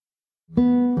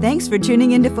Thanks for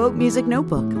tuning into Folk Music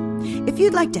Notebook. If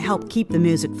you'd like to help keep the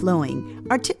music flowing,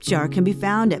 our tip jar can be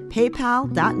found at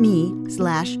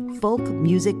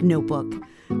paypal.me/folkmusicnotebook.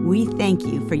 We thank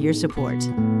you for your support.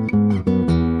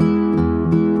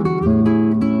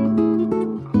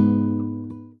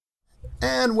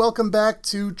 And welcome back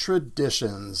to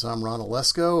Traditions. I'm Ron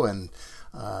Olesko, and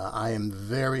I am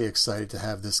very excited to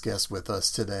have this guest with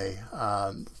us today.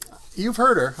 You've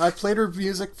heard her. I played her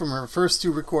music from her first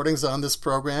two recordings on this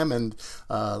program, and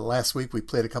last week we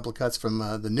played a couple of cuts from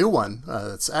the new one.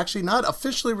 It's actually not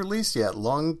officially released yet.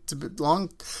 Long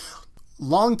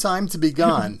Time to Be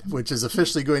Gone, which is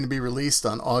officially going to be released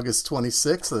on August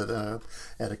 26th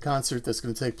at a concert that's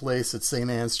going to take place at St.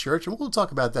 Anne's Church, and we'll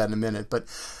talk about that in a minute. But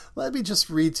let me just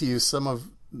read to you some of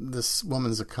this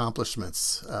woman's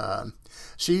accomplishments.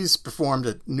 She's performed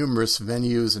at numerous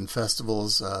venues and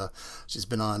festivals. She's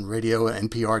been on radio,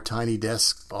 NPR Tiny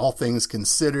Desk, All Things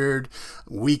Considered,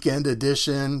 Weekend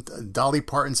Edition, Dolly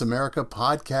Parton's America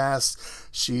podcast.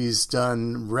 She's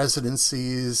done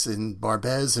residencies in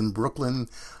Barbès in Brooklyn,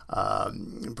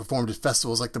 performed at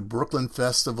festivals like the Brooklyn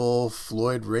Festival,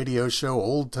 Floyd Radio Show,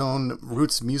 Oldtone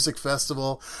Roots Music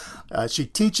Festival. She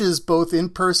teaches both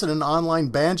in-person and online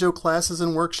banjo classes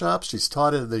and workshops. She's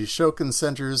taught at the Ashokan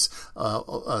Center's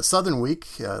Southern Week,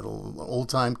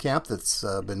 old-time camp that's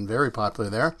been very popular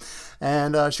there.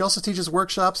 And she also teaches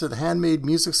workshops at Handmade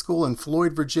Music School in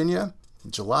Floyd, Virginia,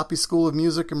 Jalopy School of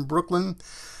Music in Brooklyn.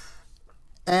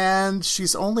 And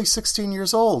she's only 16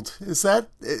 years old.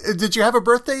 Did you have a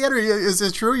birthday yet, or is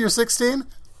it true you're 16?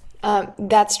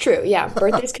 That's true. Yeah,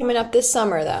 birthday's coming up this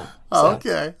summer, though. So.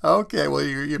 Okay. Well,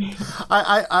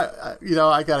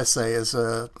 I gotta say,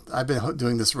 I've been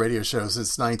doing this radio show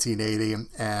since 1980,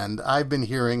 and I've been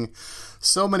hearing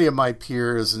so many of my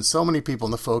peers and so many people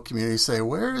in the folk community say,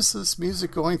 "Where is this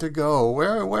music going to go?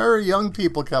 Where are young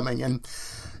people coming?" And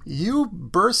you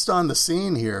burst on the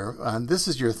scene here. This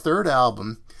is your third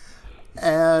album,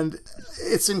 and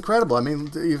it's incredible. I mean,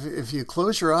 if you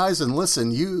close your eyes and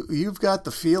listen, you've got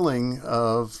the feeling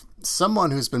of someone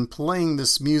who's been playing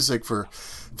this music for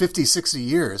 50, 60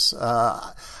 years.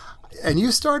 And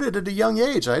you started at a young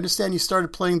age. I understand you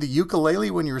started playing the ukulele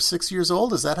when you were 6 years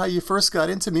old. Is that how you first got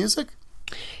into music?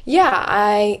 Yeah,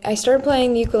 I started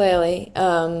playing the ukulele.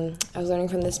 I was learning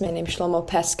from this man named Shlomo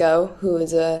Pesco, who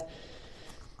is an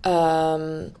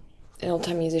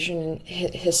old-time musician and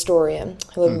historian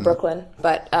who lived in Brooklyn.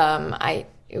 But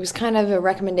it was kind of a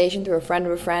recommendation through a friend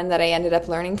of a friend that I ended up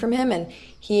learning from him, and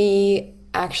he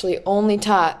actually only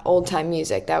taught old-time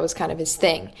music. That was kind of his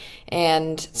thing.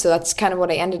 And so that's kind of what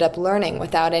I ended up learning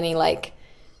without any,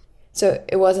 so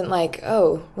it wasn't like,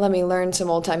 oh, let me learn some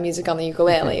old-time music on the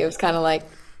ukulele. It was kind of like,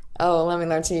 oh, let me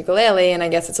learn some ukulele, and I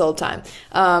guess it's old-time.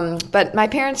 But my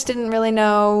parents didn't really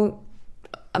know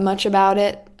much about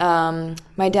it.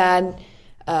 My dad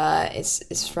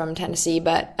is from Tennessee,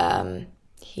 but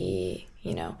he,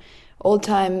 old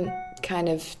time kind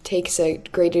of takes a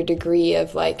greater degree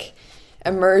of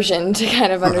immersion to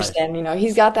kind of understand. Right.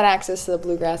 He's got that access to the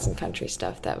bluegrass and country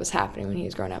stuff that was happening when he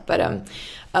was growing up. But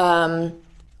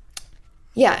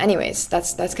yeah. Anyways,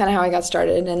 that's kind of how I got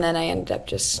started, and then I ended up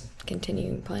just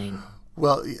continuing playing.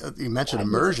 Well, you mentioned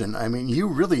immersion. I mean, you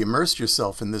really immersed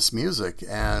yourself in this music,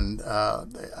 and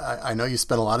I know you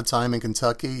spent a lot of time in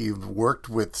Kentucky. You've worked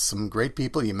with some great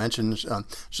people. You mentioned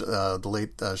the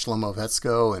late Shlomo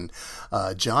Pesco and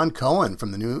John Cohen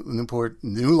from the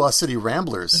New Lost City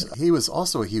Ramblers. He was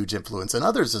also a huge influence, and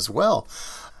others as well.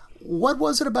 What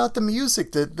was it about the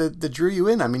music that drew you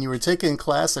in? I mean, you were taking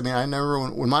class. I mean, I remember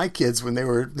when my kids, when they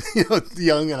were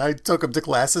young, and I took them to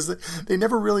classes, they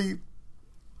never really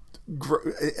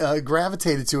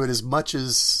gravitated to it as much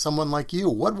as someone like you.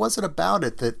 What was it about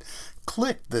it that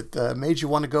clicked, that made you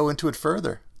want to go into it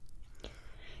further?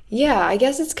 Yeah, I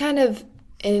guess it's kind of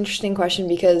an interesting question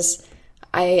because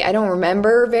I don't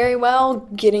remember very well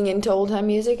getting into old time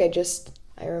music. I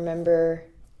remember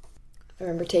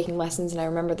taking lessons, and I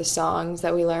remember the songs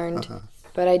that we learned.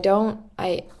 But I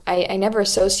never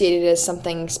associated it as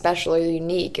something special or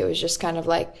unique. It was just kind of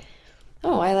like,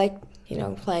 oh, I like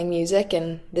playing music,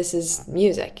 and this is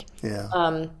music. Yeah.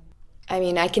 I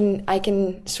mean, I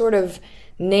can sort of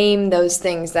name those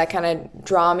things that kind of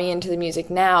draw me into the music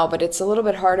now, but it's a little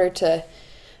bit harder to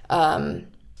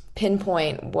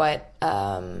pinpoint what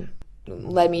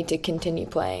led me to continue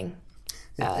playing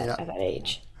at that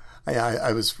age.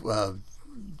 I was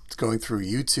going through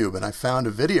YouTube, and I found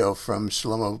a video from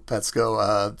Shlomo Pesco,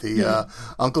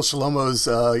 Uncle Shlomo's,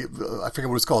 I forget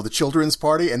what it was called, the children's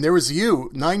party, and there was you,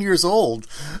 9 years old,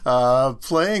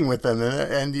 playing with them,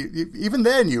 and you, even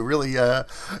then, you really,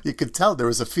 you could tell there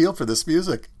was a feel for this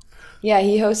music. Yeah,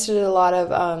 he hosted a lot of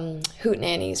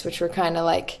hootenannies, which were kind of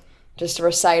like just a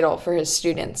recital for his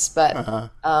students.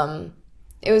 But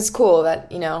it was cool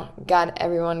that, got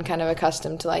everyone kind of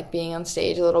accustomed to like being on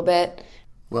stage a little bit.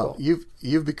 Well,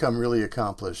 you've become really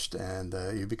accomplished, and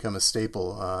you've become a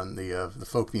staple on the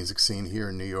folk music scene here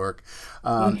in New York.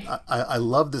 I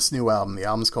love this new album. The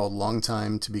album's called Long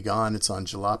Time to Be Gone. It's on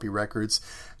Jalopy Records.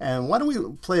 And why don't we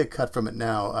play a cut from it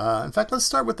now? In fact, let's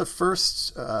start with the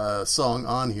first song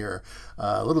on here,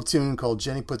 a little tune called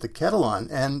Jenny Put the Kettle On.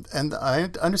 And I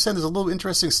understand there's a little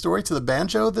interesting story to the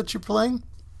banjo that you're playing?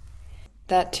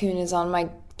 That tune is on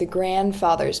the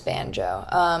grandfather's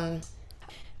banjo.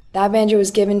 That banjo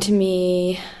was given to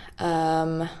me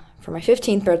for my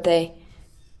 15th birthday.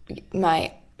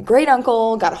 My great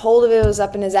uncle got a hold of it. It was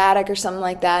up in his attic or something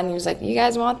like that. And he was like, "You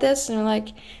guys want this?" And we're like,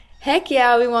 "Heck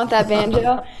yeah, we want that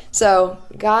banjo." So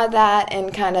got that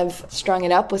and kind of strung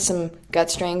it up with some gut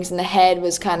strings. And the head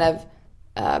was kind of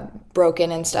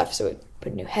broken and stuff. So we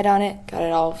put a new head on it, got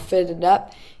it all fitted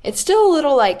up. It's still a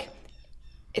little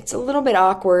it's a little bit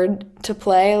awkward to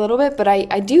play a little bit, but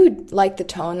I do like the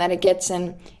tone that it gets,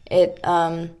 and it's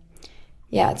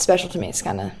special to me.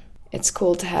 It's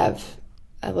cool to have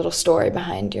a little story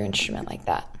behind your instrument like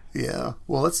that. Yeah.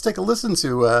 Well, let's take a listen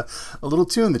to a little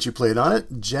tune that you played on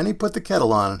it. Jenny Put the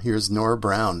Kettle On. Here's Nora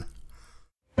Brown.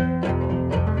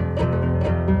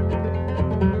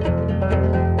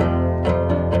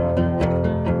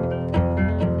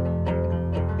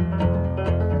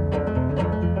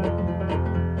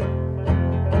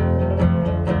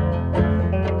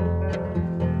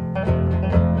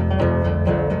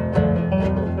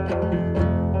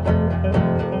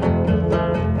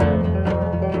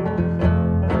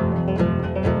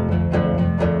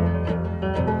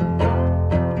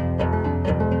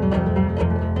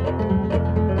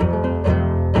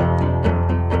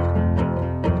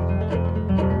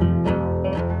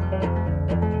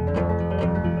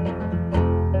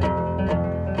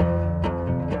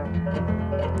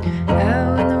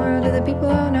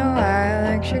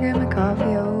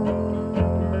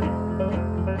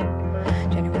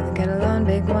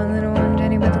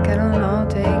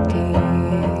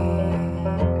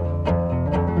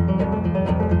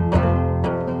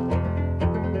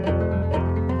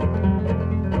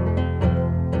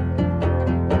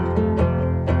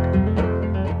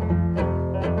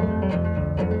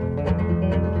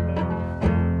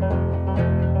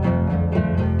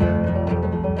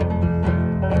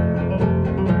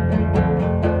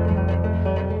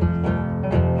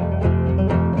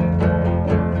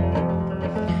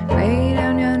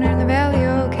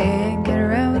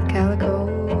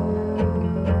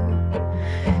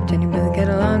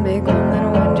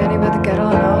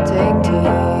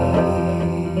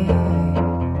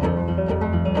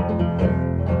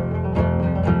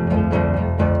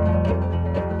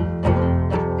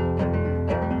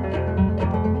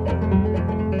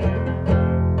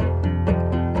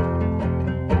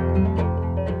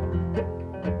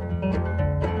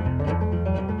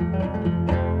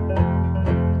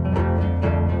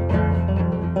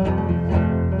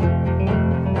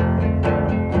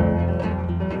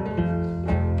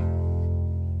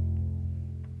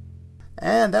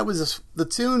 And that was the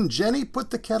tune Jenny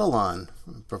Put the Kettle On,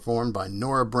 performed by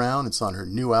Nora Brown. It's on her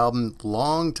new album,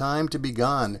 Long Time to Be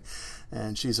Gone.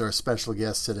 And she's our special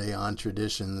guest today on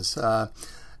Traditions. And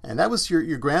that was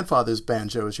your grandfather's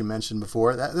banjo, as you mentioned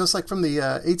before. That was like from the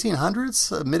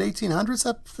 1800s,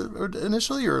 mid-1800s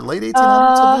initially, or late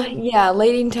 1800s? Yeah,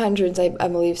 late 1800s, I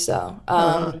believe so.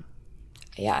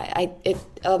 Yeah, it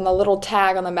on the little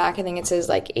tag on the back, I think it says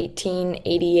like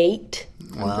 1888.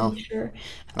 Wow. I'm pretty sure.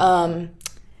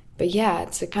 But yeah,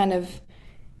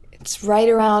 it's right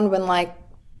around when like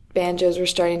banjos were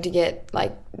starting to get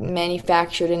like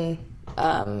manufactured, and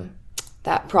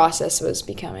that process was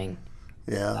becoming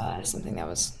something that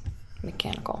was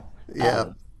mechanical.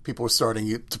 Yeah. People were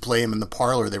starting to play them in the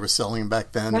parlor. They were selling them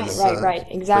back then. Right,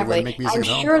 exactly. I'm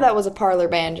sure that was a parlor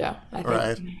banjo, I think.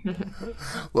 Right.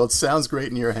 Well, it sounds great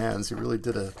in your hands. You really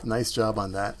did a nice job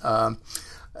on that.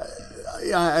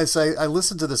 As I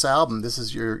listened to this album, this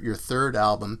is your third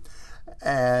album,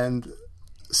 and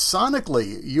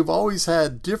sonically, you've always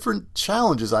had different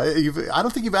challenges. I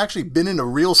don't think you've actually been in a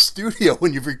real studio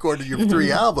when you've recorded your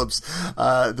three albums.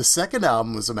 The second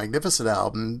album was a magnificent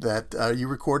album that you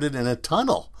recorded in a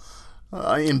tunnel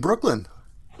in Brooklyn.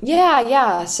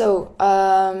 Yeah. So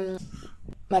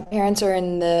my parents are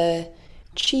in the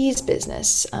cheese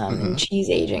business, and cheese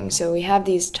aging. So we have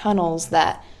these tunnels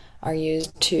that are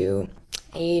used to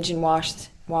age and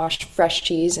wash fresh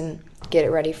cheese and get it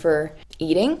ready for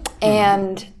eating.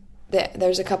 And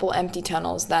there's a couple empty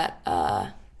tunnels that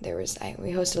we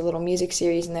hosted a little music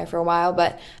series in there for a while,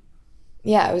 but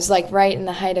yeah, it was like right in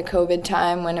the height of COVID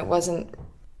time when it wasn't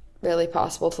really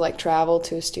possible to like travel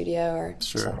to a studio or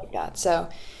something like that. So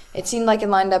it seemed like it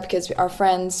lined up because our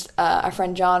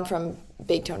friend John from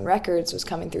Big Tone Records was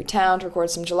coming through town to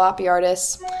record some jalopy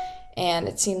artists, and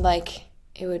it seemed like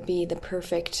it would be the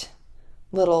perfect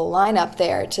little lineup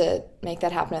there to make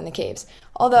that happen in the caves.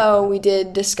 Although we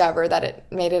did discover that it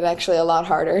made it actually a lot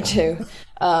harder to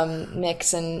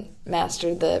mix and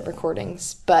master the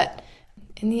recordings, but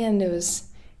in the end, it was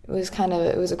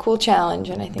a cool challenge,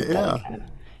 and I think that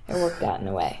it worked out in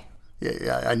a way.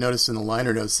 Yeah. I noticed in the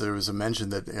liner notes there was a mention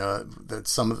that that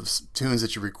some of the tunes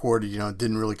that you recorded,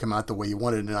 didn't really come out the way you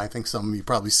wanted, and I think some of them you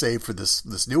probably saved for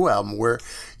this new album, where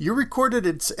you recorded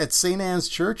it at St. Anne's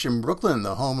Church in Brooklyn,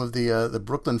 the home of the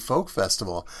Brooklyn Folk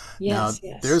Festival. Yes,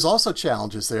 now, there's also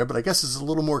challenges there, but I guess it's a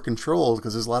little more controlled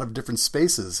because there's a lot of different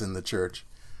spaces in the church.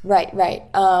 Right.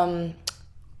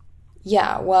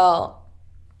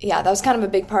 Yeah, that was kind of a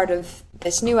big part of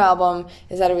this new album,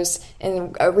 is that it was,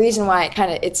 and a reason why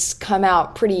it's come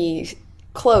out pretty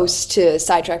close to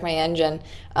Sidetrack My Engine,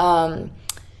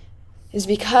 is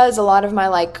because a lot of my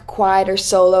like quieter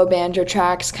solo banjo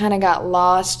tracks kind of got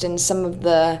lost in some of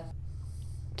the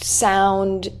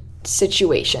sound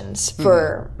situations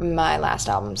for my last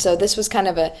album. So this was kind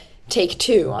of a take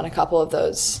two on a couple of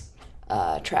those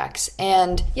tracks.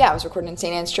 And yeah, I was recording in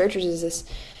St. Anne's Church, which is this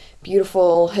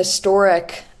beautiful,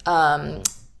 historic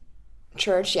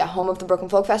church, home of the Brooklyn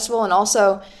Folk Festival, and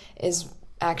also is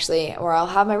actually where I'll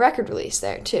have my record release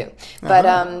there too. But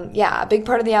a big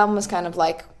part of the album was kind of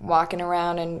like walking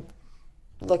around and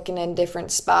looking in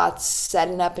different spots,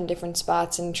 setting up in different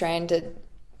spots, and trying to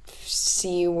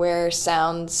see where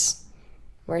sounds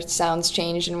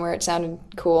changed and where it sounded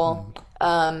cool.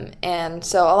 And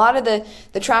so a lot of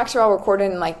the tracks are all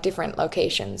recorded in like different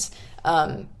locations.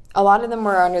 A lot of them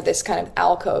were under this kind of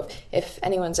alcove. If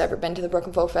anyone's ever been to the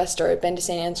Brooklyn Folk Fest or been to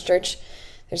St. Anne's Church,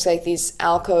 there's like these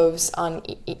alcoves on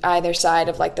either side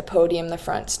of like the podium, the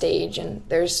front stage, and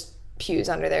there's pews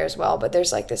under there as well. But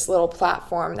there's like this little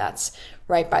platform that's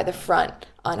right by the front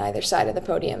on either side of the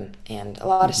podium. And a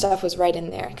lot of stuff was right in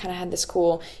there. It kind of had this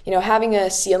cool, having a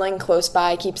ceiling close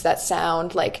by keeps that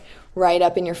sound like right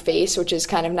up in your face, which is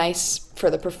kind of nice for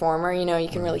the performer. You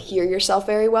can really hear yourself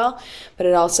very well, but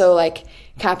it also like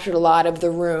captured a lot of the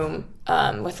room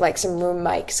with like some room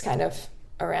mics kind of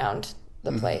around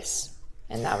the place,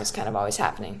 and that was kind of always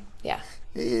happening. Yeah.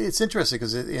 It's interesting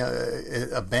because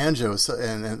a banjo,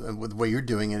 and with the way you're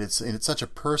doing it, it's such a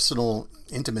personal,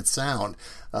 intimate sound.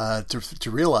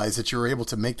 To realize that you're able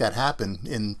to make that happen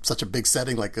in such a big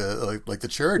setting like the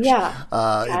church,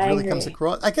 it really comes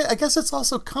across. I guess it's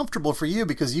also comfortable for you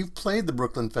because you've played the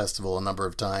Brooklyn Festival a number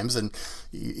of times and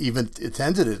even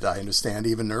attended it, I understand,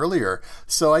 even earlier.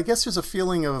 So I guess there's a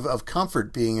feeling of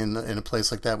comfort being in a place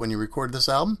like that when you record this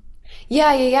album.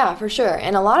 Yeah, for sure.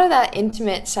 And a lot of that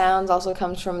intimate sounds also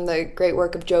comes from the great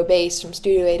work of Joe Bass from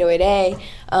Studio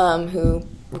 808A, who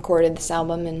recorded this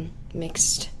album and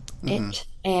mixed it.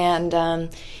 And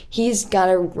he's got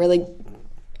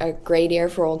a great ear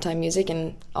for old-time music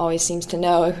and always seems to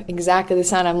know exactly the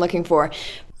sound I'm looking for.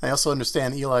 I also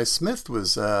understand Eli Smith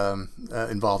was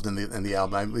involved in the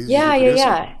album. I believe Yeah.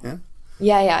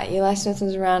 Eli Smith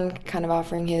was around kind of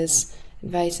offering his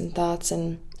advice and thoughts,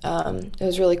 and it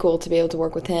was really cool to be able to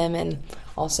work with him, and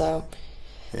also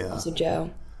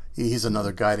Joe. He's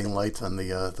another guiding light on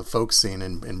the folk scene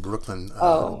in Brooklyn.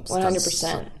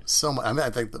 100%. So much. I mean,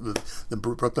 I think the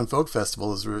Brooklyn Folk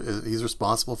Festival he's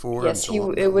responsible for. Yes,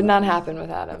 it would not happen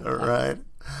without him. Right.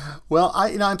 Well,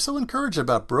 I'm so encouraged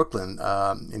about Brooklyn.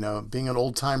 Being an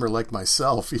old timer like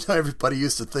myself, everybody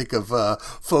used to think of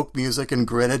folk music in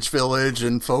Greenwich Village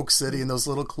and Folk City and those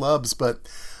little clubs, but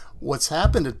what's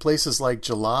happened at places like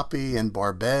Jalopy and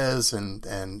Barbès and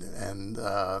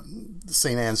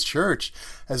St. Anne's Church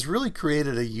has really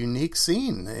created a unique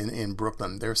scene in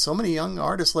Brooklyn. There are so many young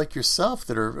artists like yourself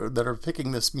that are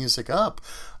picking this music up.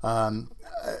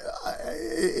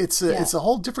 It's a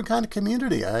whole different kind of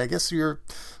community. I guess you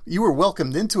were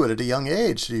welcomed into it at a young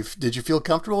age. Did you feel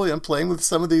comfortable in playing with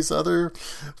some of these other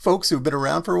folks who've been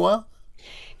around for a while?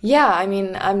 Yeah, I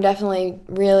mean, I'm definitely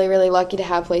really, really lucky to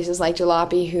have places like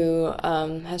Jalopy who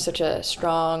has such a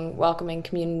strong, welcoming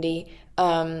community,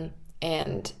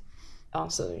 and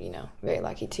also, very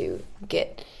lucky to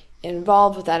get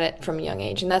involved with that from a young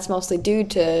age. And that's mostly due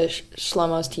to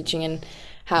Shlomo's teaching and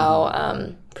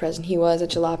how present he was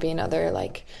at Jalopy and other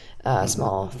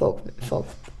small folk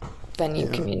venue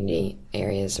community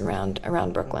areas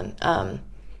around Brooklyn.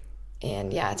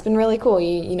 And yeah, it's been really cool.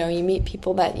 You meet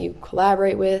people that you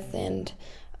collaborate with, and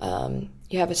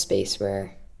you have a space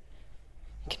where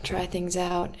can try things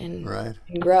out and Right.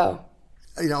 and grow.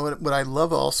 You know, what I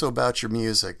love also about your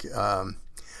music,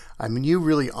 I mean, you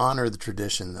really honor the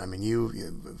tradition. I mean,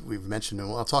 we've mentioned,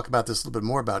 and I'll talk about this a little bit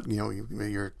more about, you know,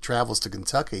 your travels to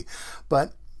Kentucky,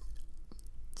 but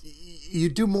you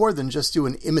do more than just do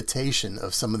an imitation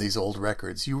of some of these old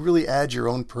records. You really add your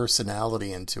own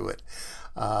personality into it.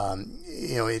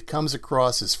 You know, it comes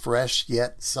across as fresh,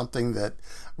 yet something that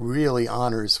really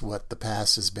honors what the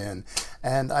past has been.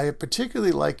 And I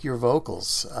particularly like your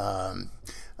vocals.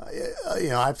 You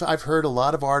know, I've heard a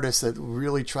lot of artists that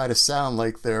really try to sound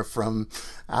like they're from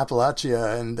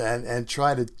Appalachia and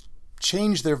try to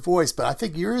change their voice, but I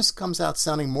think yours comes out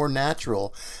sounding more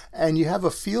natural, and you have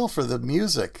a feel for the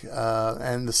music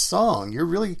and the song. You're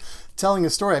really telling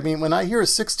a story. I mean, when I hear a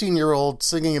 16-year-old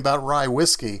singing about rye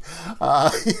whiskey,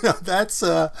 you know, that's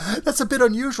a bit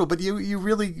unusual, but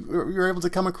you're able to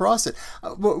come across it.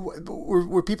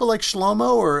 Were people like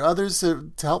Shlomo or others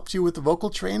that helped you with the vocal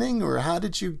training, or how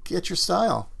did you get your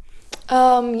style?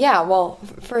 Yeah, well,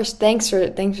 first, thanks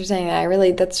for saying that. I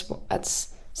really, that's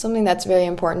something that's very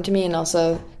important to me, and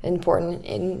also important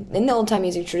in the old time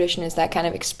music tradition is that kind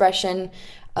of expression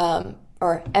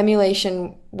or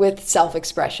emulation with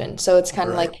self-expression. So it's kind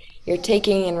of like you're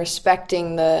taking and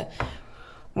respecting the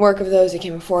work of those that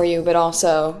came before you, but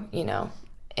also, you know,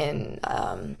 in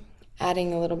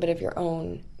adding a little bit of your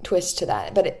own twist to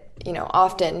that. But you know,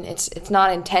 often it's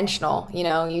not intentional. You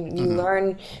know, you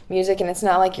learn music, and it's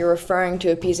not like you're referring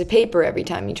to a piece of paper every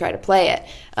time you try to play it.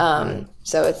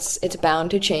 So it's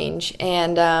bound to change.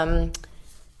 And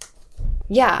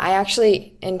yeah, I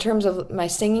actually, in terms of my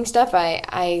singing stuff,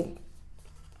 I've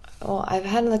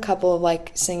had a couple of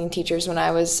like singing teachers when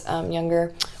I was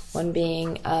younger. One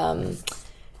being Allie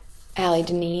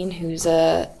Deneen, who's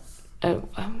a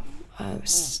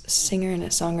singer and a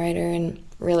songwriter, and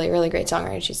really great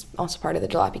songwriter. She's also part of the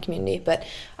Jalopy community. But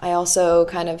I also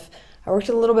I worked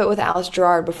a little bit with Alice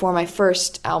Gerard before my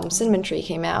first album, Cinnamon Tree,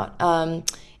 came out.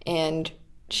 And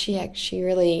she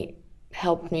really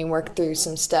helped me work through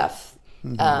some stuff.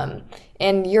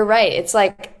 And you're right. It's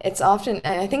like, it's often,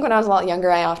 I think when I was a lot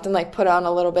younger, I often like put on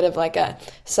a little bit of like a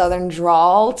Southern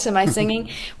drawl to my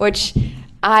singing, which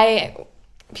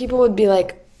people would be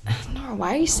like, Nora,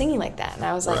 why are you singing like that? And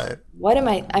I was like, what am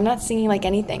I'm not singing like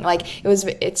anything. Like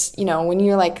it's, you know, when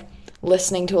you're like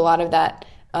listening to a lot of that,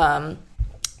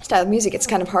 style of music, it's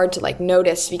kind of hard to like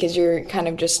notice because you're kind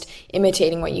of just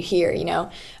imitating what you hear, you know?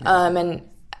 And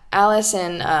Alice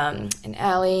and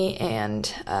Allie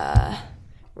and,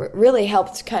 really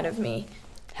helped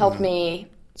me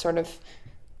sort of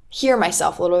hear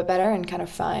myself a little bit better and kind of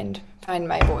find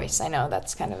my voice. I know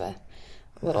that's kind of a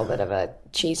little bit of a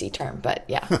cheesy term, but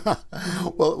yeah.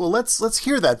 well, let's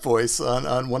hear that voice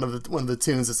on one of the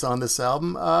tunes that's on this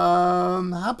album.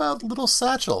 How about Little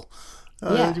Satchel?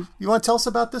 Yeah. You want to tell us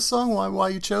about this song? Why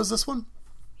you chose this one?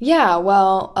 Yeah.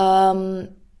 Well,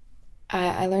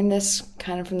 I learned this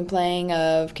kind of from the playing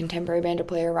of contemporary banjo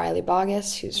player Riley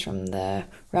Barbès, who's from the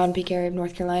Round Peak area of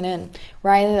North Carolina. And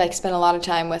Riley spent a lot of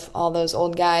time with all those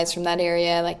old guys from that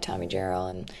area, like Tommy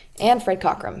Jarrell and Fred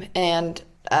Cockram. And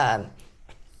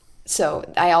so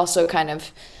I also kind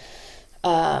of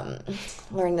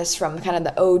learned this from kind of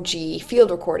the OG field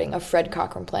recording of Fred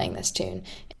Cockram playing this tune.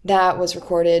 That was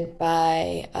recorded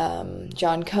by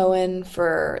John Cohen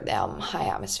for the album High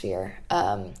Atmosphere.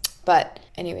 But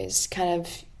anyways, kind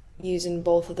of using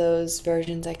both of those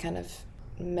versions, I kind of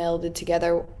melded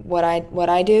together what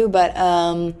I do. But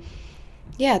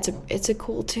yeah, it's a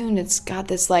cool tune. It's got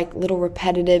this like little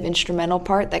repetitive instrumental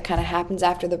part that kind of happens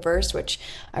after the verse, which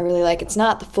I really like. It's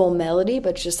not the full melody,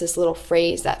 but it's just this little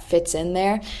phrase that fits in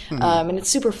there. And it's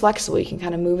super flexible. You can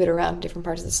kind of move it around different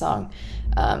parts of the song.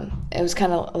 It was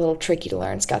kind of a little tricky to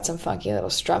learn. It's got some funky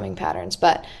little strumming patterns,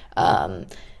 but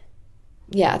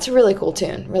yeah, it's a really cool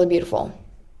tune, really beautiful.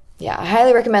 Yeah, I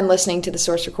highly recommend listening to the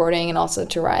source recording and also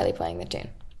to Riley playing the tune.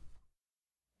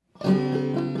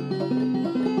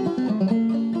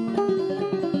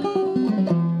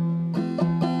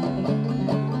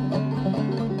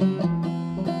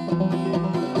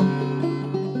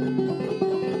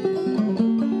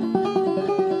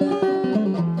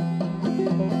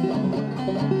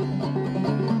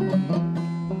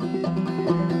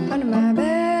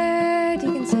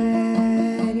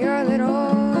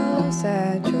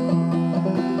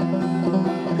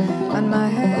 On my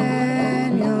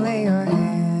hand, you lay your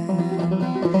hand.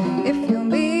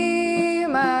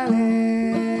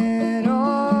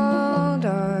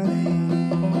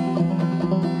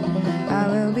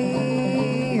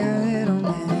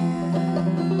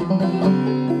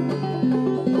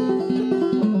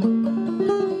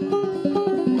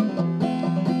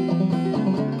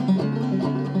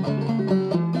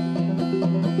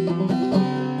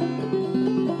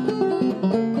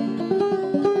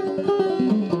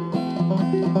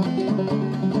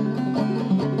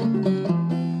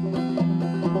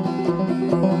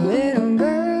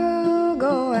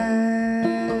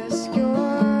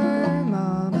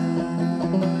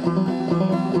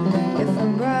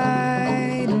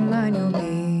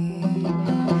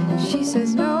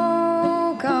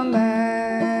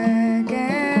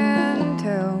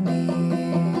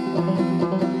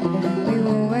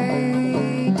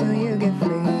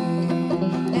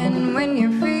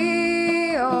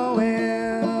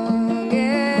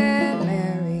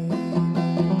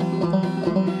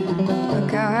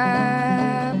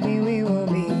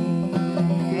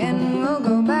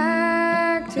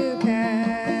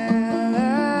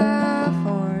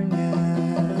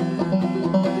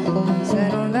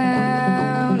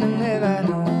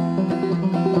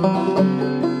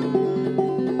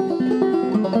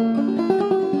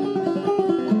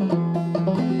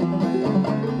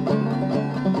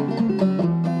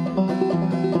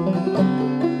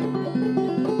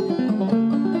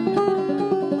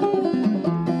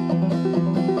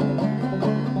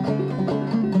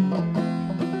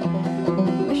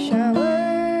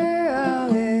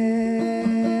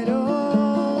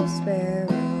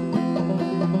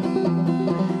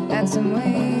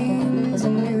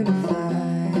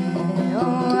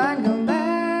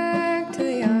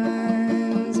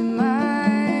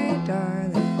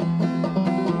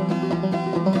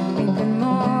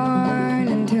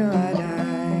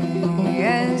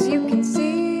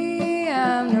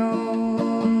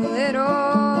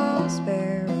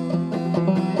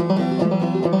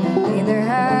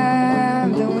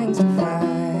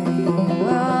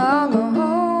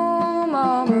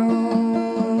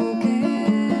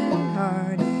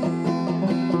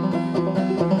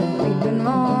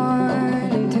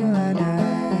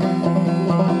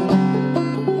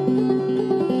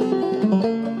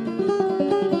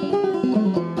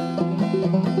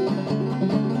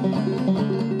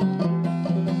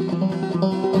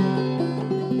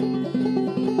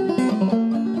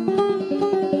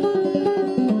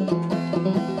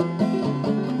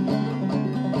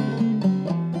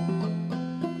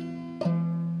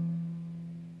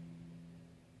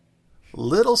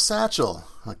 Little Satchel,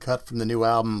 a cut from the new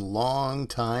album Long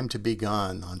Time to Be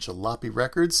Gone on Jalopy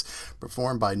Records,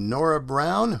 performed by Nora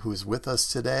Brown, who's with us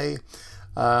today.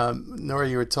 Nora,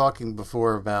 you were talking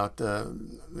before about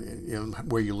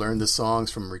where you learned the songs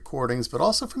from recordings, but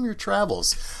also from your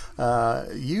travels.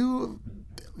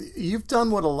 You've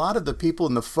done what a lot of the people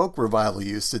in the folk revival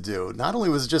used to do. Not only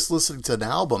was it just listening to an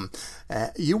album,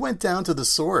 you went down to the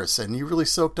source and you really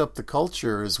soaked up the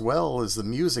culture as well as the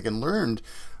music and learned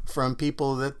from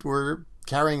people that were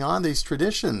carrying on these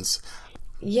traditions.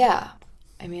 Yeah.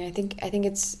 I mean, I think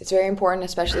it's very important,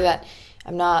 especially that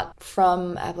I'm not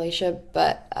from Appalachia,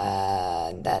 but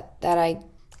that I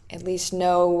at least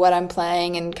know what I'm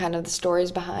playing and kind of the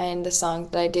stories behind the songs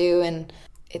that I do. And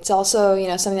it's also,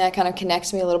 something that kind of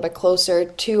connects me a little bit closer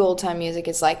to old time music.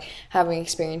 It's like having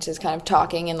experiences, kind of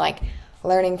talking and like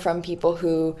learning from people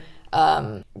who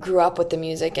grew up with the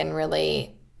music and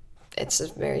really it's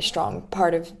a very strong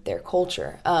part of their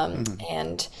culture.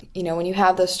 And, when you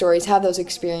have those stories, have those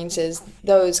experiences,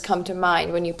 those come to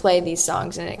mind when you play these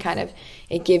songs, and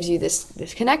it gives you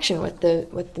this connection with the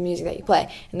music that you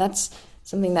play. And that's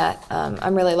something that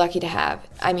I'm really lucky to have.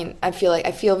 I mean, I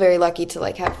feel very lucky to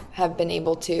like have been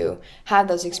able to have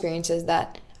those experiences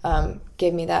that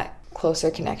give me that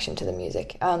closer connection to the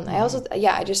music.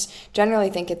 I just generally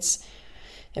think it's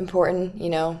important,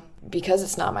 because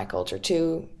it's not my culture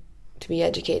to be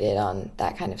educated on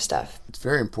that kind of stuff. It's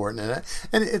very important.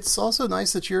 And it's also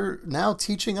nice that you're now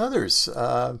teaching others.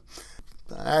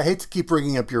 I hate to keep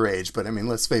bringing up your age, but I mean,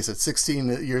 let's face it,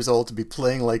 16 years old to be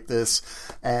playing like this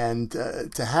and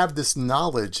to have this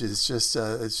knowledge is just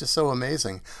it's just so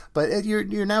amazing. But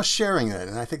you're now sharing it,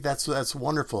 and I think that's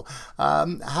wonderful.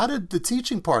 How did the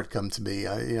teaching part come to be?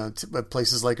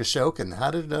 Places like Ashokan.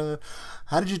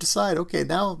 How did you decide? Okay,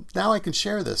 now I can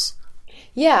share this.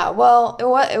 Yeah, well,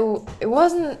 it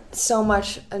wasn't so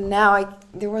much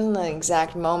there wasn't an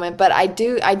exact moment, but I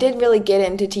did really get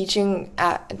into teaching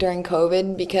during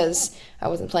COVID because I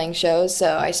wasn't playing shows,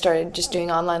 so I started just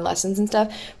doing online lessons and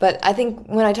stuff. But I think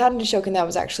when I taught in Ashokan, that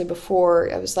was actually before,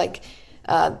 it was like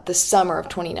the summer of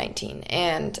 2019,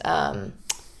 and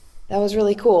that was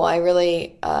really cool. I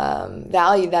really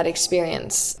valued that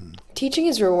experience. Teaching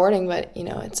is rewarding, but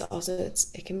it's also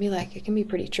it can be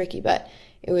pretty tricky, but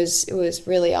it was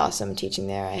really awesome teaching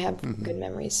there. I have good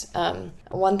memories.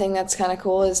 One thing that's kind of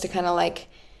cool is to kind of like,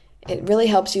 it really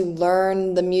helps you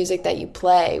learn the music that you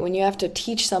play. When you have to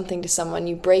teach something to someone,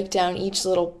 you break down each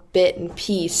little bit and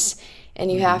piece,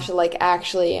 and you have to like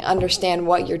actually understand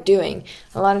what you're doing.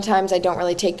 A lot of times I don't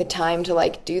really take the time to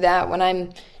like do that. When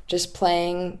I'm just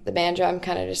playing the banjo, I'm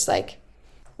kind of just like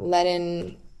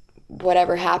letting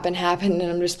whatever happened, and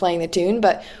I'm just playing the tune.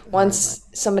 But once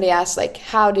somebody asks, like,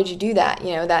 how did you do that?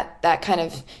 That kind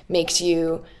of makes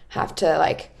you have to,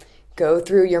 like, go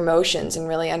through your motions and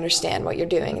really understand what you're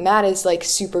doing. And that is, like,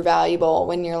 super valuable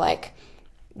when you're, like,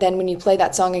 then when you play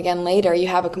that song again later, you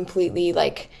have a completely,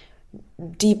 like,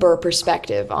 deeper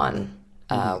perspective on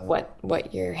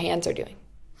what your hands are doing.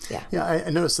 Yeah. Yeah, I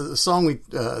noticed that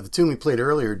the tune we played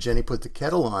earlier, Jenny Put the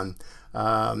Kettle On,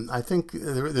 I think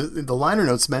the liner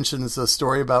notes mentions a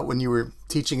story about when you were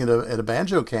teaching at a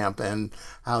banjo camp and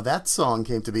how that song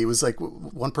came to be. It was like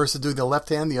one person doing the left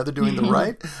hand, the other doing the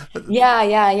right.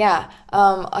 Yeah.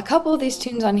 A couple of these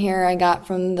tunes on here I got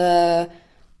from the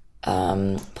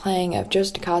playing of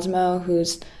Joseph DeCosmo,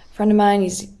 who's a friend of mine.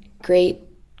 He's a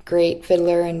great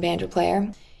fiddler and banjo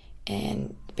player,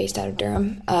 and based out of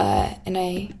Durham. And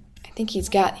I think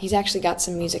he's actually got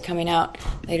some music coming out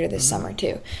later this summer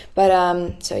too.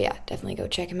 But so yeah, definitely go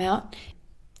check him out.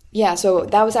 Yeah, so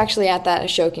that was actually at that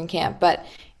Ashokan camp, but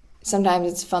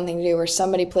sometimes it's a fun thing to do where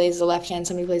somebody plays the left hand,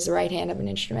 somebody plays the right hand of an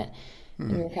instrument,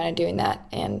 and we were kind of doing that,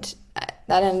 and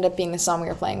that ended up being the song we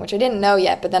were playing, which I didn't know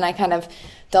yet, but then I kind of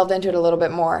delved into it a little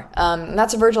bit more. And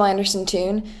that's a Virgil Anderson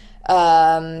tune,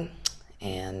 and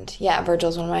yeah,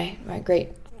 Virgil's one of my great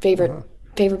favorite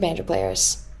banjo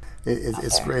players.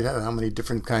 It's great how many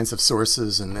different kinds of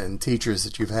sources and teachers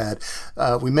that you've had.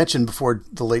 We mentioned before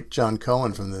the late John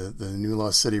Cohen from the New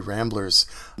Lost City Ramblers.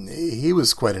 He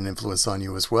was quite an influence on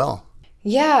you as well.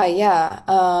 Yeah.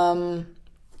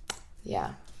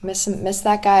 Miss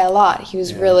that guy a lot. He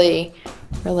was really,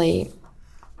 really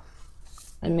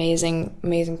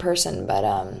amazing person, but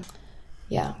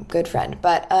good friend.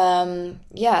 But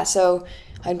so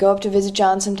I'd go up to visit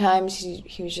John sometimes.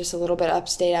 He was just a little bit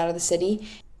upstate out of the city.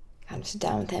 Kind of sit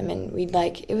down with him, and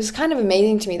it was kind of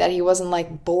amazing to me that he wasn't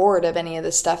like bored of any of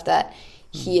the stuff that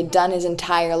he had done his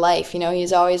entire life. He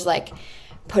was always like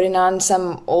putting on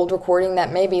some old recording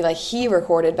that maybe like he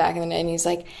recorded back in the day, and he's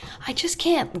like, I just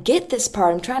can't get this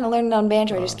part. I'm trying to learn it on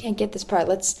banjo. I just can't get this part.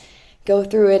 Let's go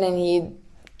through it. And he'd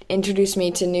introduce me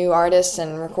to new artists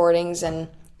and recordings, and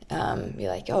be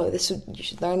like, oh, you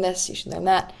should learn this, you should learn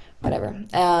that, whatever.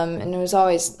 And it was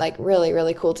always like really,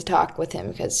 really cool to talk with him,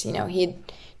 because, you know, he'd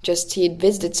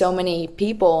visited so many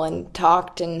people and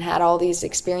talked and had all these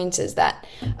experiences that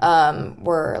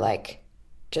were like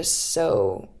just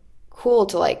so cool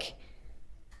to like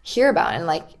hear about. And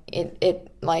like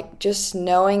it like just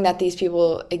knowing that these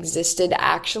people existed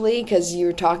actually, because you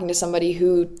were talking to somebody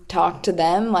who talked to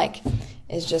them, like,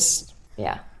 is just,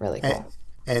 yeah, really cool.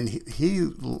 And he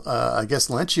I guess,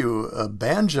 lent you a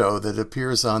banjo that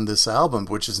appears on this album,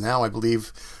 which is now, I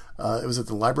believe, it was at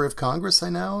the Library of Congress.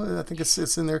 I think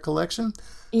it's in their collection.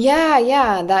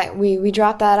 Yeah. That we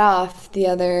dropped that off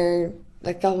a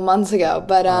couple months ago.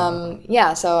 But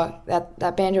so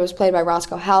that banjo was played by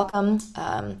Roscoe Halcomb.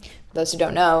 For those who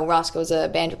don't know, Roscoe was a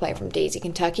banjo player from Daisy,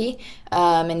 Kentucky,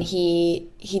 and he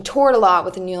toured a lot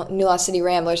with the New Lost City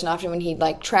Ramblers, and often when he'd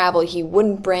like travel, he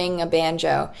wouldn't bring a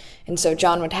banjo, and so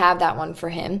John would have that one for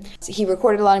him. So he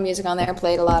recorded a lot of music on there,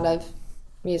 played a lot of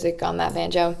music on that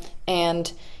banjo,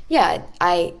 and yeah,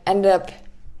 I ended up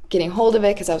getting hold of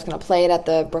it because I was going to play it at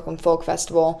the Brooklyn Folk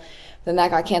Festival. Then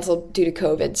that got canceled due to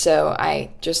COVID, so I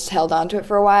just held on to it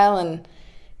for a while, and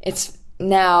it's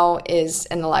now is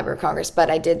in the Library of Congress. But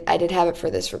I did have it for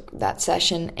that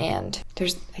session, and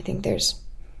I think there's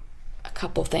a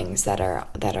couple things that are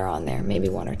on there, maybe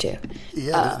one or two.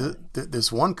 Yeah,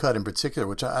 there's one cut in particular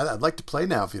which I'd like to play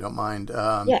now, if you don't mind.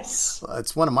 Yes,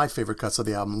 it's one of my favorite cuts of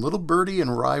the album, Little Birdie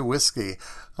and Rye Whiskey.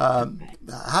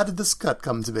 How did this cut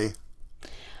come to be?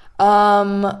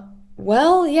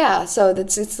 Well, yeah, so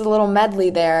it's the little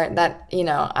medley there that, you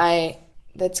know,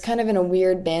 that's kind of in a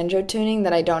weird banjo tuning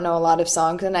that I don't know a lot of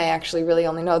songs, and I actually really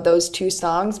only know those two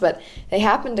songs, but they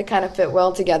happen to kind of fit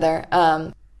well together.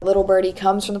 Little Birdie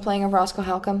comes from the playing of Roscoe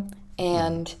Halcomb,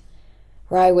 and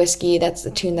Rye Whiskey, that's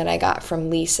the tune that I got from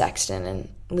Lee Sexton, and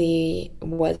Lee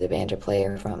was a banjo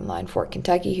player from Line Fork,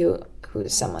 Kentucky,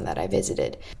 who's someone that I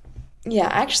visited. Yeah,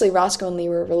 actually, Roscoe and Lee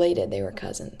were related. They were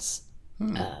cousins,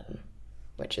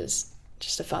 which is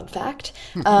just a fun fact.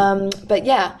 But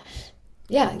yeah,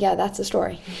 that's the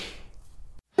story.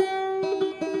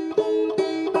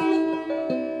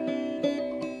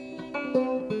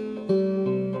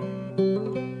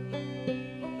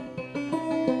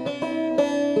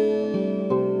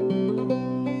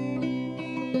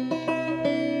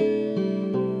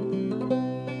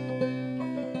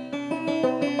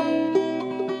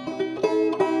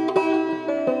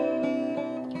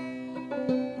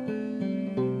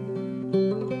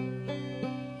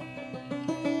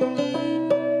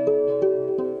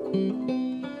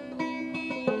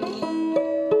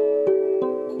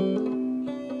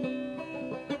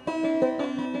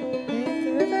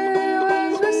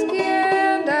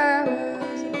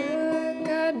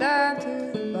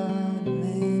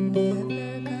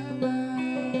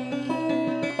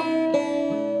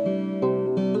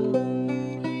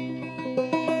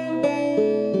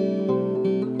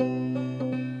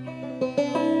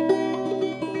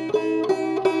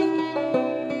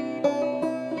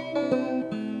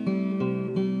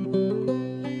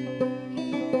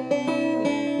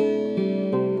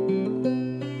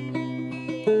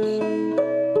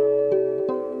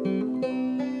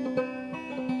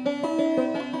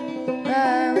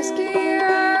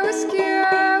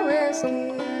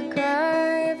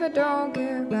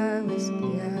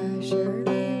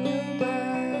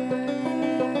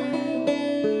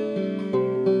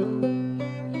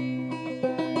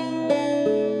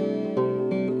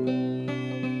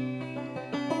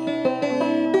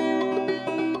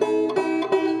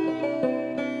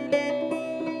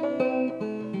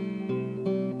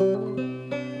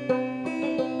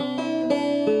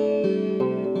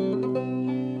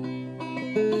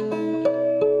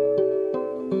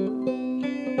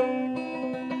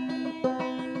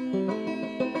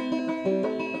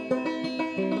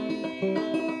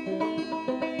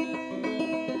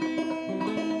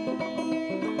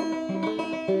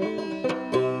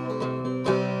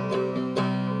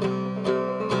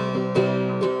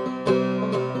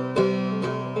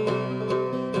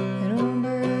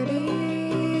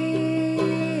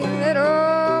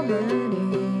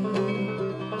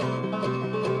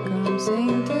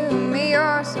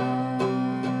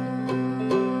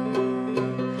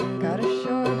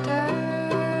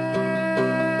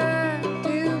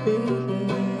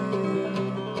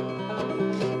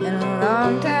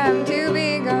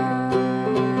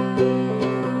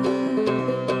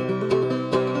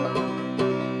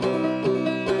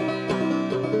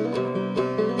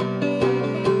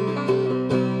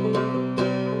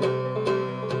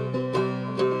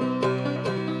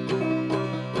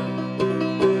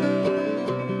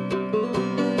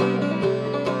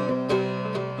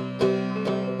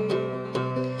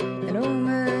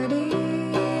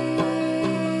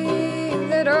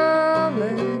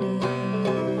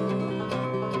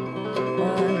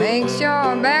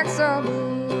 your back so blue?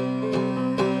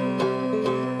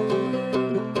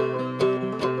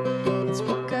 It's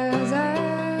because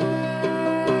I've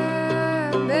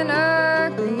been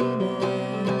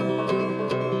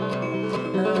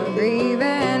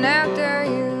grieving after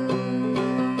you.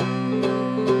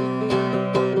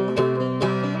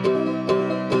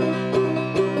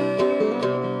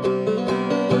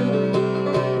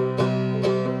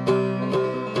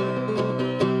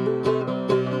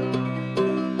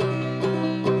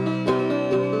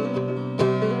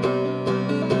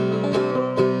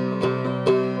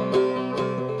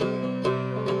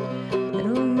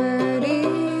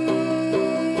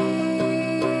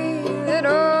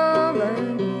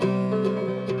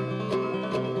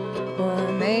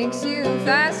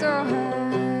 Fly so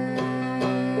high.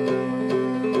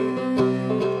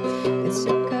 It's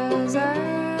because I'm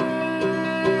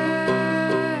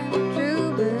a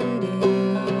true birdie,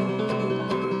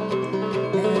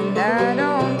 and I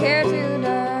don't care to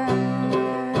die.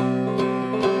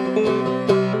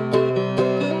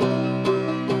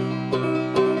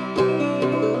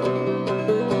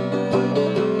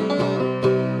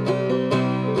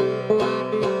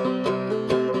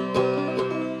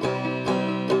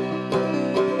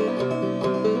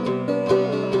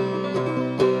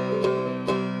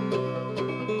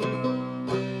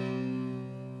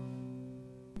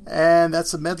 And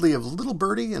that's a medley of Little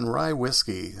Birdie and Rye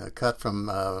Whiskey, a cut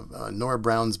from Nora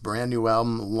Brown's brand new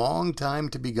album, Long Time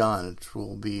to Be Gone. It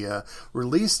will be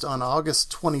released on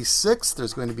August 26th.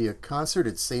 There's going to be a concert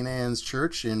at St. Anne's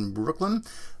Church in Brooklyn.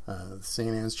 St.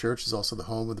 Anne's Church is also the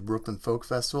home of the Brooklyn Folk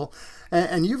Festival.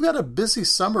 And you've got a busy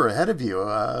summer ahead of you.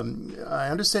 I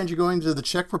understand you're going to the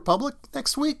Czech Republic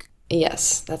next week?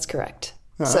 Yes, that's correct.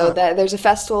 Uh-huh. So there's a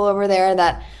festival over there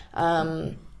that...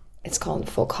 it's called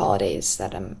Folk Holidays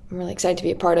that I'm really excited to be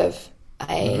a part of.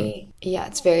 Yeah,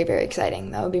 it's very, very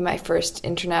exciting. That would be my first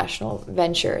international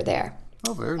venture there.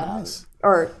 Oh, very nice.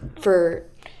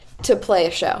 To play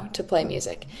a show, to play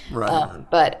music.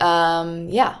 Right.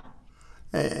 Yeah.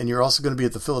 And you're also going to be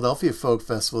at the Philadelphia Folk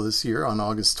Festival this year on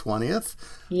August 20th.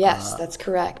 Yes, that's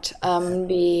correct. I'm going to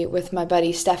be with my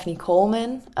buddy Stephanie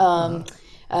Coleman. So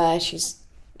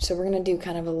we're going to do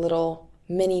kind of a little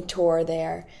mini tour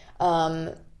there.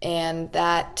 And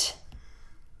that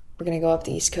we're going to go up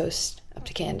the East Coast, up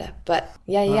to Canada. But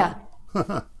yeah.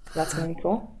 That's going to be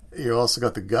cool. You also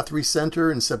got the Guthrie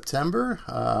Center in September.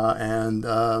 And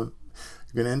you're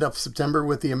going to end up September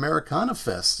with the Americana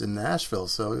Fest in Nashville.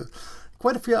 So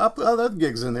quite a few other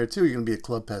gigs in there, too. You're going to be at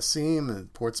Club Passim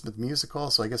and Portsmouth Music Hall.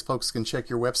 So I guess folks can check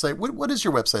your website. What is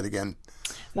your website again?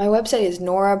 My website is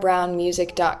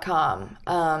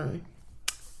norabrownmusic.com.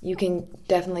 You can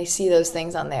definitely see those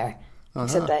things on there.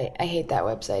 Except I hate that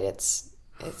website. It's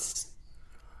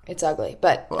ugly,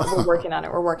 but we're working on it.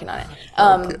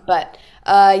 Okay. But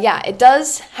it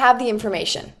does have the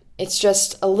information. It's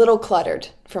just a little cluttered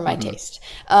for my taste.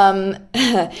 Takes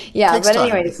but time.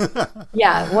 anyways, the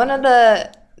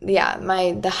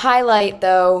highlight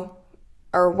though,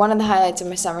 or one of the highlights of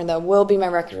my summer though, will be my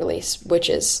record release, which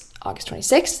is August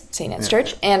 26th, St. Anne's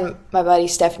Church, and my buddy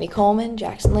Stephanie Coleman,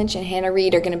 Jackson Lynch, and Hannah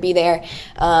Reed are going to be there,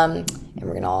 and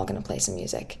we're all going to play some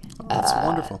music. That's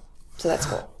wonderful. So that's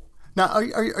cool. Now,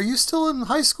 are you still in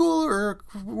high school, or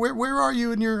where are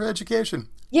you in your education?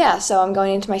 Yeah, so I'm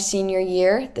going into my senior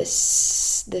year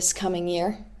this coming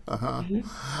year. Mm-hmm.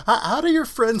 How do your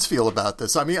friends feel about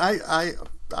this? I mean,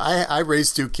 I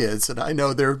raised two kids, and I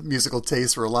know their musical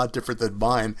tastes were a lot different than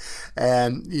mine.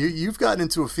 And you've gotten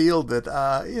into a field that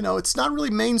it's not really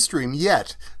mainstream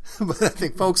yet, but I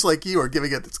think folks like you are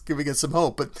giving it some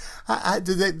hope. But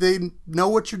do they know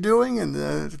what you're doing, and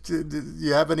do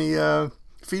you have any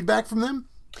feedback from them?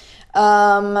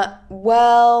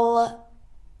 Well,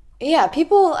 yeah,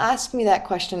 people ask me that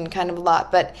question kind of a lot,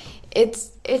 but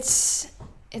it's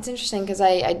interesting because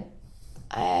I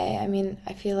mean,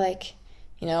 I feel like,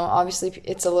 obviously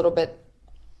it's a little bit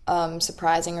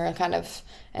surprising or kind of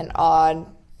an odd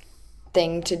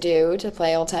thing to do, to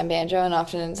play old-time banjo, and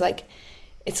often it's like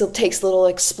it takes a little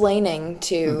explaining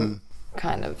to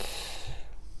kind of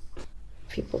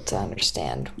people to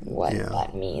understand what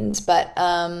that means. But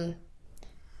I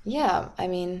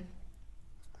mean,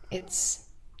 it's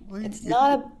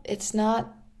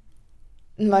not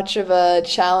much of a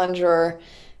challenge or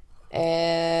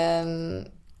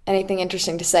anything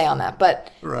interesting to say on that. But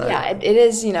yeah, it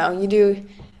is, you do,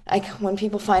 like, when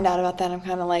people find out about that, I'm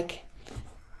kind of like,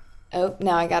 oh,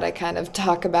 now I got to kind of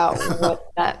talk about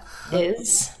what that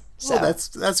is. So well,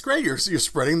 that's great. You're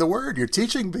spreading the word. You're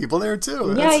teaching people there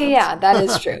too. Yeah. That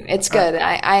is true. It's good.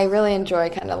 I really enjoy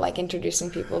kind of like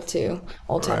introducing people to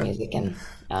old time music, and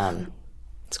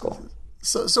it's cool.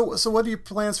 So what are your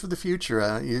plans for the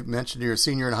future? You mentioned you're a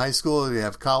senior in high school. Do you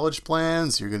have college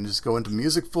plans? You're going to just go into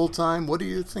music full time? What do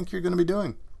you think you're going to be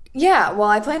doing? Yeah, well,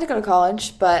 I plan to go to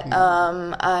college, but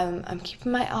I'm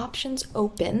keeping my options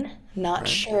open. Not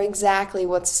sure exactly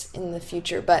what's in the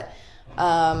future, but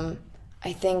I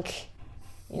think,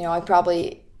 I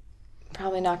probably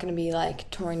not going to be like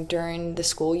touring during the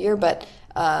school year, but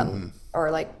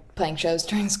or like playing shows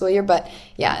during the school year. But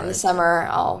yeah, in the summer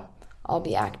I'll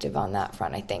be active on that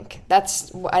front. I think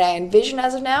that's what I envision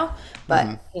as of now,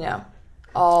 but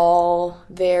all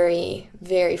very,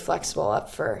 very flexible, up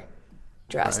for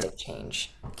drastic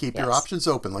change. Keep your options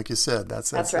open, like you said.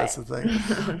 That's right. That's the thing.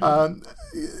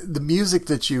 The music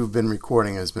that you've been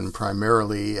recording has been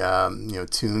primarily,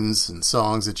 tunes and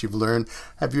songs that you've learned.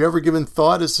 Have you ever given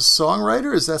thought as a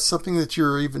songwriter? Is that something that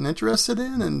you're even interested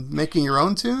in, and making your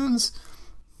own tunes?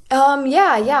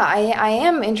 I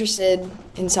am interested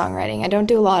in songwriting. I don't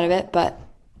do a lot of it, but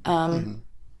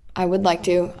I would like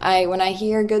to. When I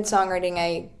hear good songwriting,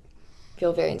 I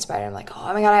feel very inspired. I'm like,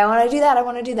 oh my God, I want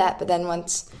to do that. But then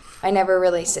I never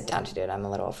really sit down to do it. I'm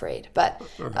a little afraid. But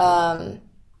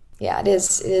it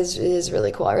is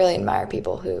really cool. I really admire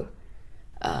people who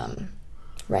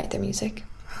write their music.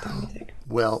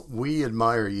 Well, we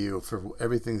admire you for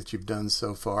everything that you've done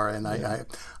so far, and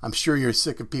I'm sure you're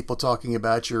sick of people talking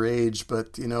about your age,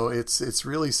 but it's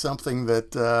really something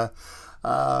that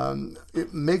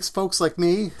it makes folks like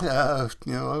me, a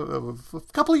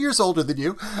couple of years older than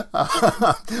you,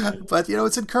 but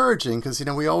it's encouraging because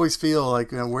we always feel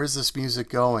like where's this music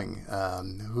going?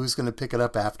 Who's going to pick it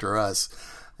up after us?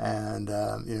 And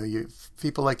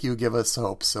people like you give us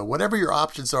hope. So whatever your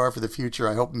options are for the future,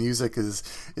 I hope music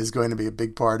is going to be a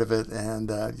big part of it,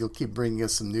 and you'll keep bringing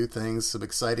us some new things, some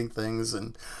exciting things,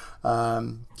 and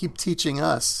keep teaching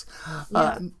us.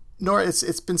 Yeah. Nora,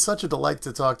 it's been such a delight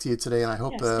to talk to you today, and I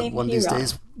hope one of these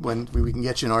days when we can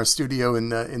get you in our studio in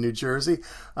New Jersey.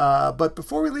 But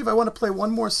before we leave, I want to play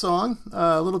one more song,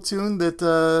 a little tune that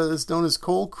is known as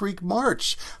Coal Creek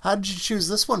March. How did you choose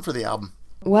this one for the album?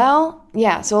 Well,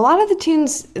 yeah, so a lot of the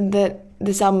tunes that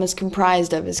this album is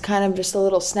comprised of is kind of just a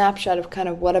little snapshot of kind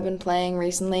of what I've been playing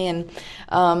recently, and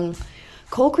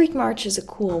Coal Creek March is a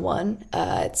cool one.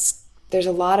 There's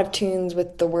a lot of tunes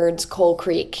with the words Coal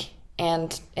Creek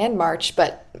and March,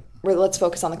 but let's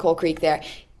focus on the Coal Creek there.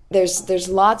 There's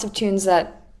lots of tunes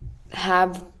that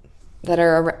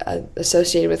are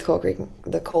associated with Coal Creek,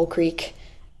 the Coal Creek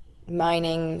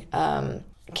mining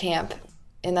camp.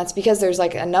 And that's because there's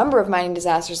like a number of mining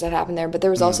disasters that happened there, but there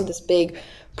was also this big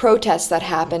protest that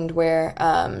happened where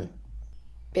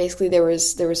basically there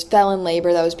was felon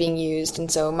labor that was being used,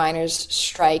 and so miners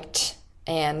striked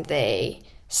and they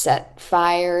set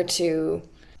fire to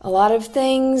a lot of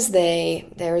things.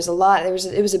 It was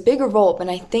a big revolt, and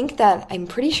I'm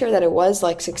pretty sure that it was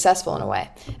like successful in a way.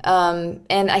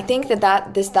 And I think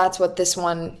that's what this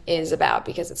one is about,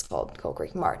 because it's called Coal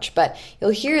Creek March. But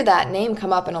you'll hear that name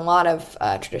come up in a lot of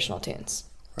traditional tunes.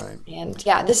 Right. And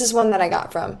yeah, this is one that I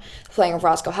got from playing with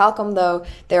Roscoe Halcomb, though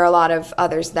there are a lot of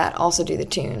others that also do the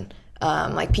tune.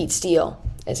 Like Pete Steele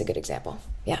is a good example.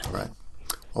 Yeah. Right.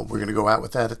 Well, we're going to go out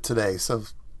with that today. So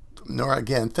Nora,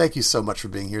 again, thank you so much for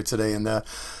being here today, and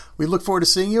we look forward to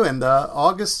seeing you. And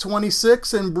August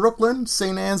 26th in Brooklyn,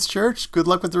 St. Anne's Church. Good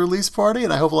luck with the release party,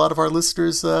 and I hope a lot of our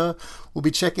listeners will be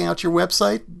checking out your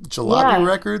website, Jalopy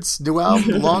Records, new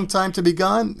album, Long Time to Be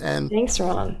Gone. And thanks,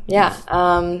 Ron. Yeah,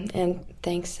 and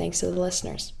thanks to the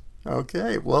listeners.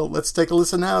 Okay, well, let's take a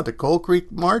listen now to Coal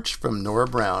Creek March from Nora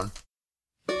Brown.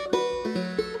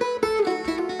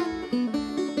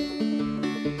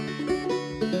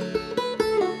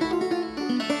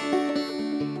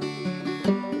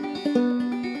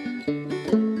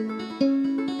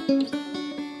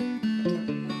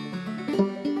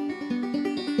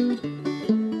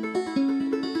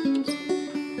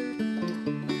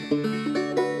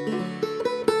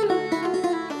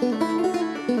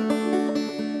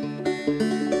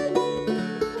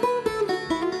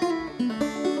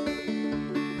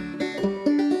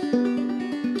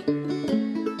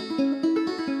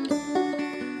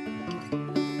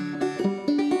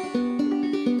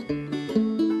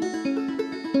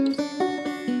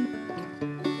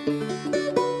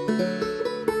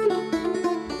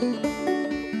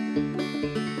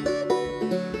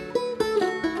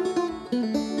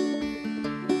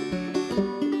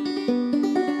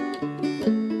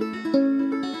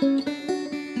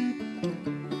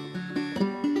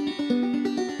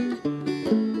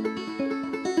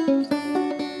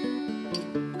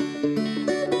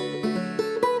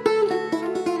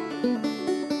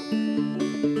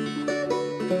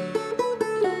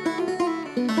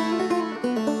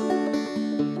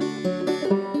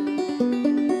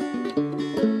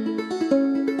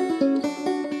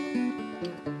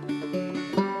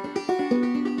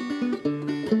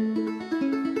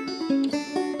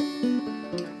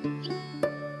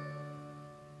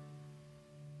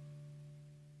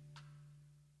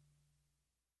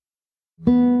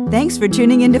 Thanks for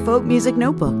tuning into Folk Music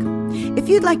Notebook. If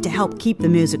you'd like to help keep the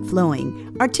music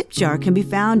flowing, our tip jar can be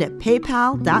found at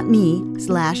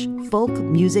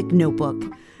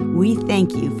paypal.me/folkmusicnotebook. We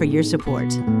thank you for your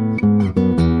support.